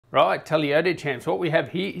Right, tell you audio champs, what we have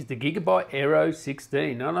here is the Gigabyte AERO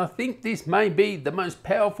 16, and I think this may be the most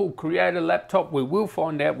powerful creator laptop. We will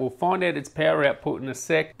find out. We'll find out its power output in a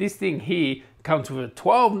sec. This thing here comes with a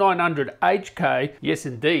 12900HK. Yes,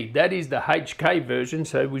 indeed, that is the HK version,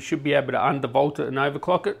 so we should be able to undervolt it and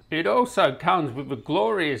overclock it. It also comes with a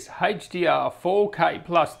glorious HDR 4K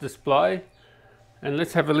plus display, and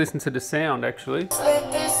let's have a listen to the sound actually.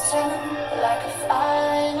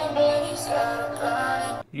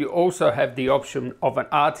 You also have the option of an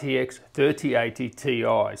RTX 3080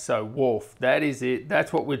 Ti, so woof, that is it.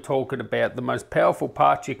 That's what we're talking about, the most powerful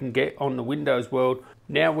part you can get on the Windows world.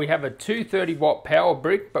 Now we have a 230 watt power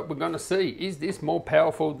brick, but we're going to see, is this more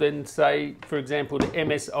powerful than, say, for example, the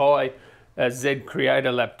MSI Z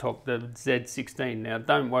Creator laptop, the Z16. Now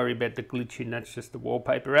don't worry about the glitching, that's just the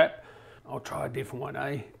wallpaper app. I'll try a different one,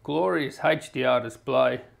 eh? Glorious HDR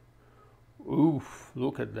display. Oof,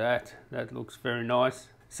 look at that. That looks very nice.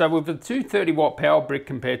 So with the 230 watt power brick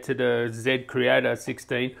compared to the Z Creator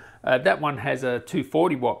 16, that one has a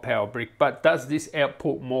 240 watt power brick, but does this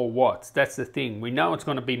output more watts? That's the thing. We know it's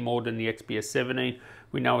going to be more than the XPS 17.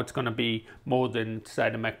 We know it's going to be more than, say,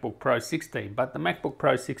 the MacBook Pro 16, but the MacBook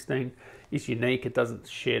Pro 16 is unique. It doesn't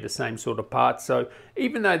share the same sort of parts. So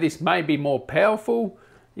even though this may be more powerful,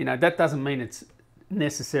 you know, that doesn't mean it's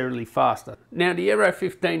necessarily faster. Now the AERO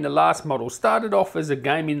 15, the last model, started off as a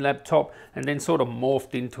gaming laptop and then sort of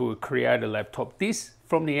morphed into a creator laptop. This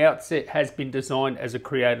from the outset has been designed as a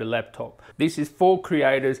creator laptop. This is for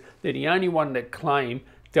creators. They're the only one that claim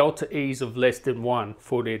delta E's of less than 1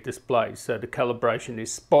 for their displays. So the calibration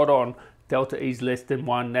is spot on. Delta E's less than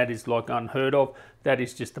 1, that is like unheard of. That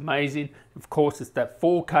is just amazing. Of course, it's that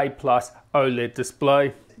 4K plus OLED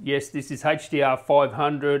display. Yes, this is HDR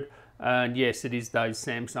 500. And yes, it is those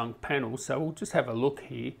Samsung panels. So we'll just have a look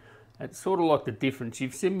here. It's sort of like the difference.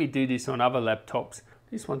 You've seen me do this on other laptops.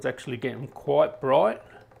 This one's actually getting quite bright.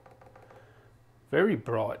 Very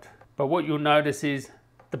bright. But what you'll notice is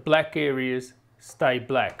the black areas stay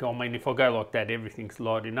black. I mean, if I go like that, everything's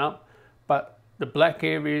lighting up. But the black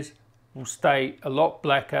areas will stay a lot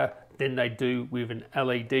blacker than they do with an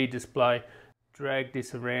LED display. Drag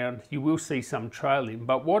this around. You will see some trailing.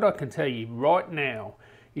 But what I can tell you right now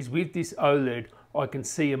is with this OLED, I can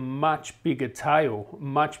see a much bigger tail,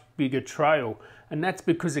 much bigger trail. And that's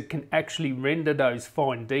because it can actually render those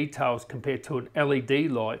fine details compared to an LED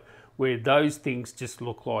light where those things just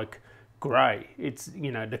look like grey. It's, you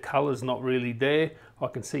know, the color's not really there. I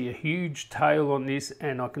can see a huge tail on this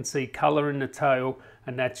and I can see color in the tail,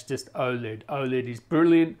 and that's just OLED. OLED is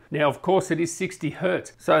brilliant. Now, of course, it is 60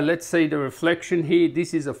 Hertz. So let's see the reflection here.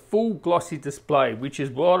 This is a full glossy display, which is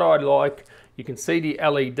what I like. You can see the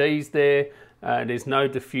LEDs there. There's no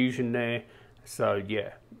diffusion there. So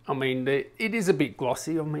yeah, I mean, it is a bit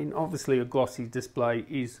glossy. I mean, obviously a glossy display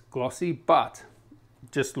is glossy, but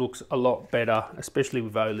just looks a lot better, especially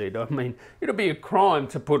with OLED. I mean, it'll be a crime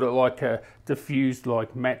to put it like a diffused,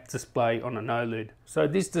 like matte display on an OLED. So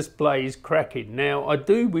this display is cracking. Now, I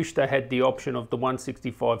do wish they had the option of the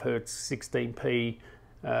 165 Hertz 16p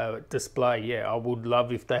display. Yeah, I would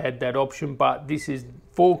love if they had that option, but this is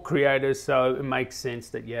for creators, so it makes sense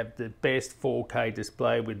that you have the best 4K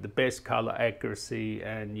display with the best color accuracy,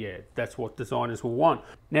 and yeah, that's what designers will want.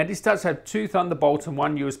 Now this does have 2 Thunderbolts and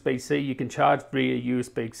 1 USB-C. You can charge via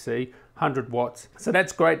USB-C, 100 watts. So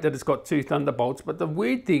that's great that it's got 2 Thunderbolts, but the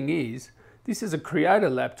weird thing is, this is a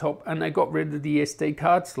creator laptop and they got rid of the SD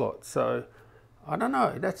card slot. So I don't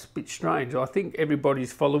know, that's a bit strange. I think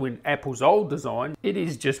everybody's following Apple's old design. It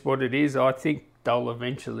is just what it is. I think they'll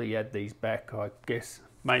eventually add these back, I guess.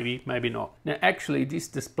 Maybe, maybe not. Now actually this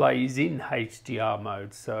display is in HDR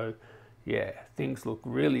mode, so yeah, things look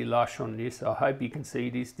really lush on this. I hope you can see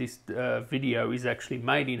this. This video is actually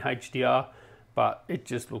made in HDR, but it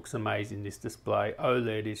just looks amazing, this display.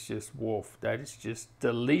 OLED is just woof. That is just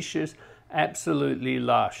delicious. Absolutely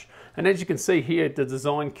lush. And as you can see here, the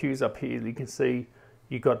design cues up here, you can see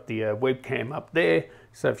you got the webcam up there.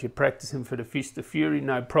 So if you're practicing for the Fist of Fury,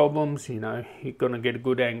 no problems, you know, you're gonna get a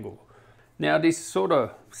good angle. Now this sort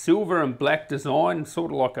of silver and black design,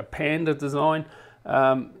 sort of like a panda design,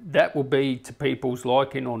 that will be to people's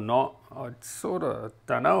liking or not. I sort of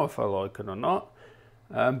don't know if I like it or not.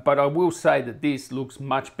 But I will say that this looks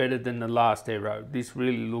much better than the last AERO. This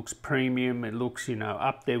really looks premium. It looks, you know,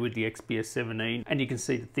 up there with the XPS 17. And you can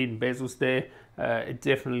see the thin bezels there. It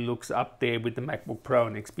definitely looks up there with the MacBook Pro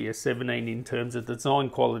and XPS 17 in terms of design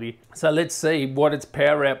quality. So let's see what its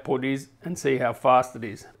power output is and see how fast it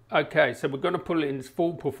is. Okay, so we're going to put it in its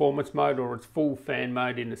full performance mode or its full fan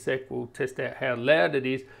mode in a sec. We'll test out how loud it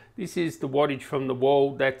is. This is the wattage from the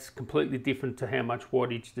wall. That's completely different to how much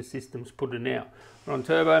wattage the system's putting out. We're on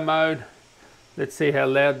turbo mode. Let's see how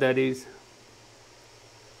loud that is.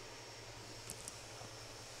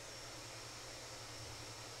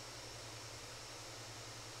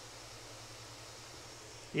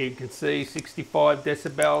 You can see 65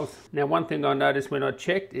 decibels. Now, one thing I noticed when I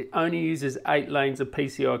checked, it only uses 8 lanes of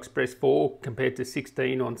PCI Express 4 compared to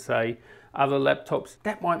 16 on, say, other laptops.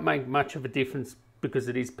 That won't make much of a difference because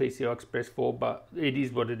it is PCI Express 4, but it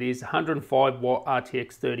is what it is. 105 watt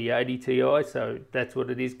RTX 3080 Ti, so that's what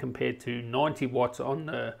it is compared to 90 watts on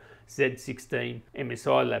the Z16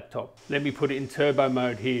 MSI laptop. Let me put it in turbo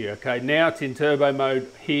mode here. Okay, now it's in turbo mode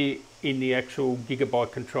here in the actual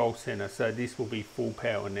Gigabyte control center. So this will be full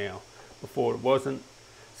power now. Before it wasn't.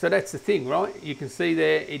 So that's the thing, right? You can see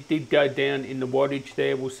there, it did go down in the wattage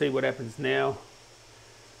there. We'll see what happens now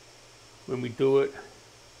when we do it.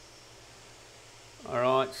 All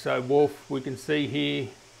right, so Wolf, we can see here,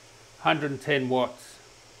 110 watts.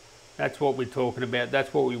 That's what we're talking about.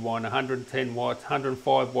 That's what we want, 110 watts,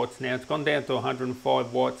 105 watts now. It's gone down to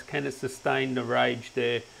 105 watts. Can it sustain the range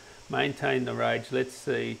there? Maintain the range. Let's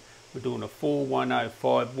see. We're doing a full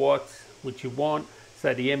 105 watts, which you want.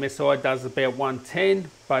 So the MSI does about 110,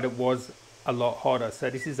 but it was a lot hotter. So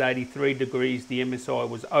this is 83 degrees. The MSI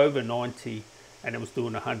was over 90 and it was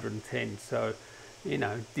doing 110. So, you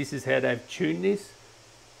know, this is how they've tuned this.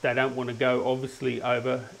 They don't want to go obviously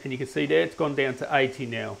over, and you can see there it's gone down to 80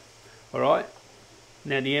 now. All right.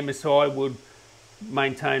 Now the MSI would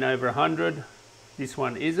maintain over 100. This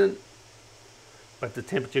one isn't, but the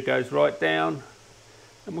temperature goes right down.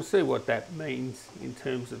 And we'll see what that means in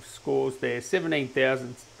terms of scores there.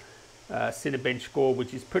 17,000 Cinebench score,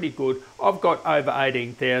 which is pretty good. I've got over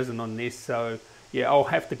 18,000 on this, so yeah, I'll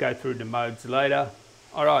have to go through the modes later.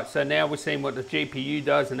 All right, so now we're seeing what the GPU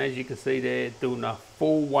does, and as you can see there, doing a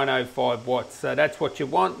full 105 watts. So that's what you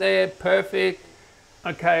want there, perfect.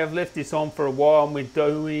 Okay, I've left this on for a while, and we're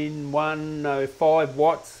doing 105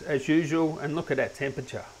 watts as usual, and look at that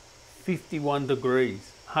temperature, 51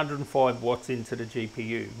 degrees. 105 watts into the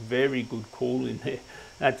GPU. Very good cooling there.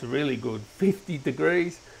 That's really good. 50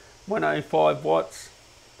 degrees, 105 watts,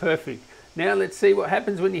 perfect. Now let's see what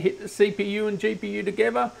happens when you hit the CPU and GPU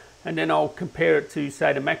together, and then I'll compare it to,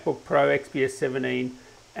 say, the MacBook Pro XPS 17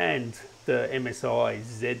 and the MSI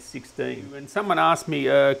Z16. And someone asked me,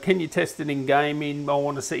 can you test it in gaming? I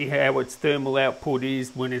want to see how its thermal output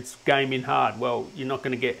is when it's gaming hard. Well, you're not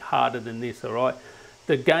going to get harder than this, all right?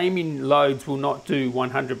 The gaming loads will not do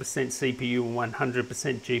 100% CPU and 100%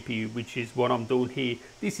 GPU, which is what I'm doing here.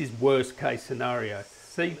 This is worst case scenario.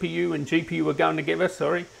 CPU and GPU are going together,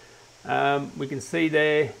 sorry. We can see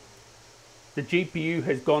there the GPU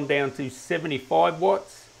has gone down to 75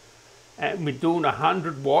 watts and we're doing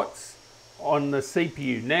 100 watts on the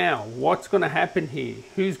CPU. Now, what's going to happen here?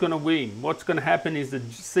 Who's going to win? What's going to happen is the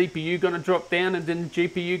CPU going to drop down and then the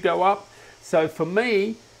GPU go up. So for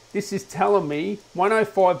me, this is telling me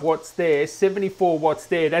 105 watts there, 74 watts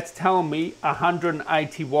there. That's telling me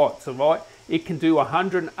 180 watts, all right? It can do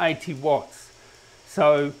 180 watts.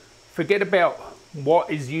 So forget about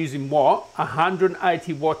what is using what.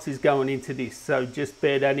 180 watts is going into this. So just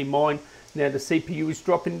bear that in mind. Now the CPU is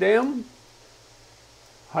dropping down.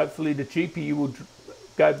 Hopefully the GPU will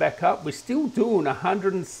go back up. We're still doing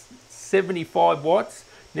 175 watts.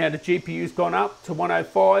 Now the GPU's gone up to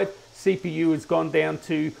 105. CPU has gone down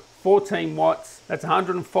to 14 watts. That's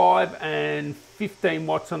 105 and 15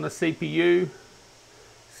 watts on the CPU.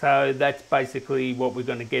 So that's basically what we're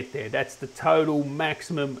going to get there. That's the total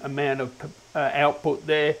maximum amount of output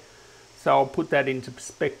there. So I'll put that into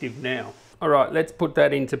perspective now. All right, let's put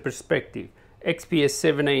that into perspective. XPS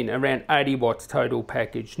 17 around 80 watts total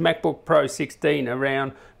package. MacBook Pro 16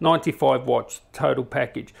 around 95 watts total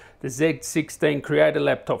package. The Z16 Creator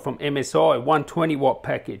laptop from MSI 120 watt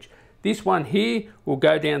package. This one here will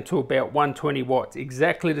go down to about 120 watts,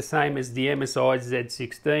 exactly the same as the MSI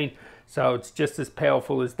Z16. So it's just as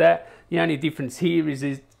powerful as that. The only difference here is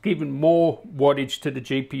it's giving more wattage to the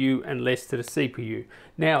GPU and less to the CPU.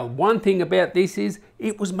 Now, one thing about this is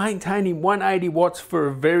it was maintaining 180 watts for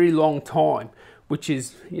a very long time, which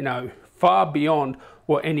is, you know, far beyond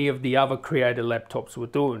what any of the other Creator laptops were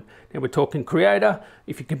doing. Now we're talking Creator.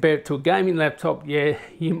 If you compare it to a gaming laptop, yeah,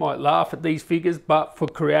 you might laugh at these figures, but for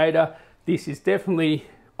Creator, this is definitely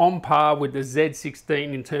on par with the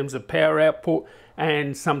Z16 in terms of power output,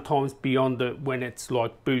 and sometimes beyond it when it's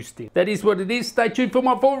like boosting. That is what it is. Stay tuned for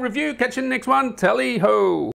my full review. Catch you in the next one. Tally ho!